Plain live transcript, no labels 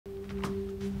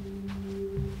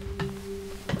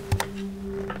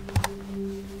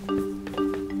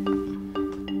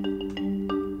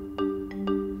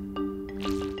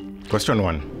Question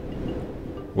 1.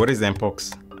 What is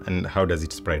Mpox and how does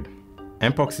it spread?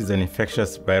 Mpox is an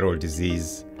infectious viral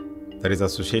disease that is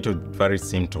associated with various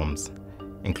symptoms,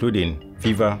 including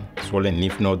fever, swollen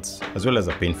lymph nodes, as well as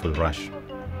a painful rash.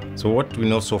 So what we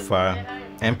know so far,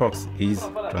 Mpox is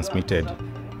transmitted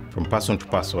from person to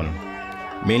person,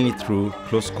 mainly through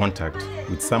close contact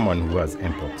with someone who has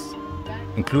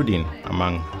Mpox, including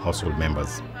among household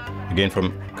members. Again,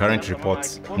 from current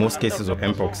reports, most cases of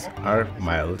Mpox are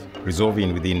mild,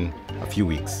 resolving within a few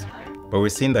weeks. But we're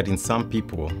seeing that in some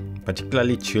people,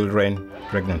 particularly children,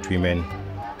 pregnant women,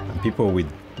 and people with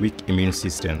weak immune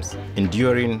systems,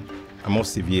 enduring a more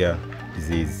severe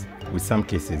disease, with some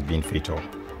cases being fatal.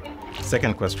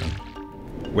 Second question,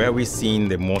 where are we seeing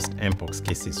the most Mpox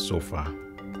cases so far?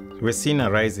 We're seeing a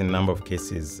rise in number of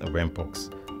cases of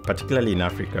Mpox, particularly in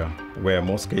Africa, where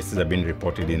most cases have been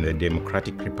reported in the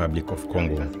Democratic Republic of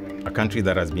Congo, a country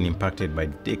that has been impacted by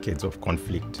decades of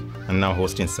conflict and now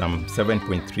hosting some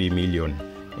 7.3 million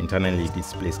internally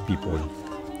displaced people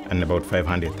and about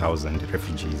 500,000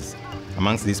 refugees.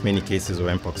 Amongst these many cases of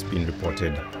Mpox being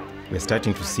reported, we're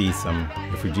starting to see some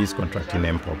refugees contracting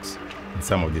Mpox in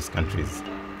some of these countries.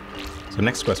 So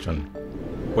next question,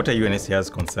 what are UNHCR's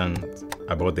concerns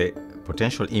about the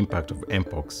potential impact of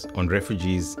Mpox on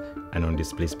refugees and on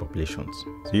displaced populations?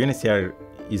 So UNHCR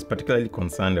is particularly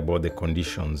concerned about the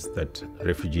conditions that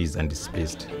refugees and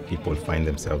displaced people find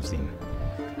themselves in,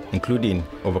 including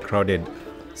overcrowded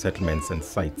settlements and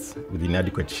sites with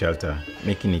inadequate shelter,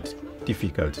 making it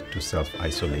difficult to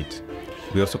self-isolate.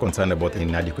 We're also concerned about the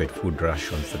inadequate food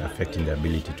rations that are affecting their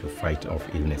ability to fight off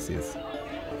illnesses.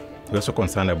 We're also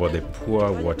concerned about the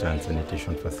poor water and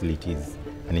sanitation facilities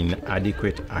and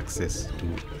inadequate access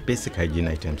to basic hygiene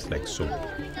items like soap.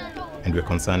 And we're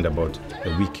concerned about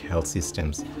the weak health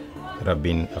systems that have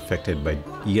been affected by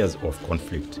years of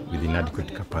conflict with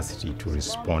inadequate capacity to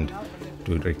respond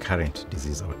to recurrent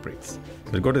disease outbreaks.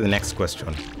 We'll go to the next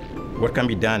question. What can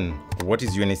be done? What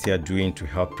is UNHCR doing to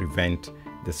help prevent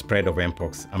the spread of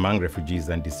Mpox among refugees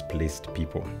and displaced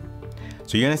people?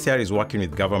 So UNHCR is working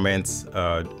with governments,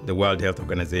 the World Health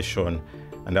Organization,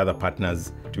 and other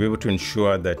partners to be able to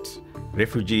ensure that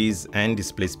refugees and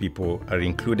displaced people are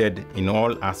included in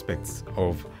all aspects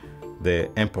of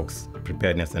the Mpox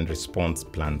preparedness and response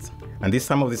plans. And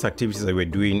some of these activities that we're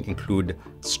doing include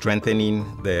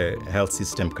strengthening the health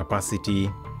system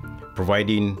capacity,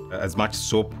 providing as much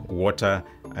soap, water,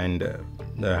 and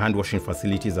hand washing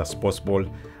facilities as possible,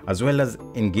 as well as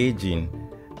engaging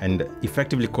and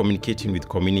effectively communicating with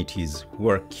communities who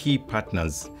are key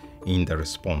partners in the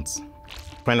response.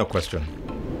 Final question,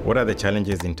 what are the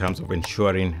challenges in terms of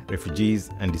ensuring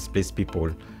refugees and displaced people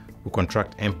who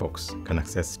contract Mpox can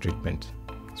access treatment?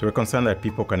 So we're concerned that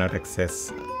people cannot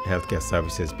access healthcare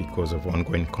services because of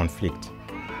ongoing conflict,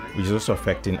 which is also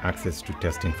affecting access to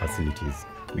testing facilities.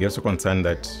 We're also concerned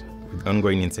that with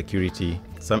ongoing insecurity,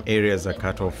 some areas are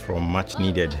cut off from much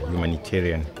needed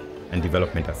humanitarian and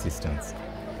development assistance.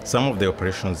 Some of the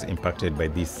operations impacted by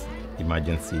this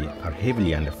emergency are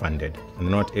heavily underfunded and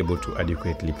not able to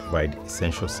adequately provide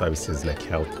essential services like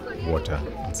health, water,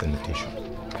 and sanitation.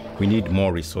 We need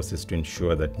more resources to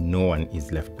ensure that no one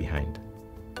is left behind.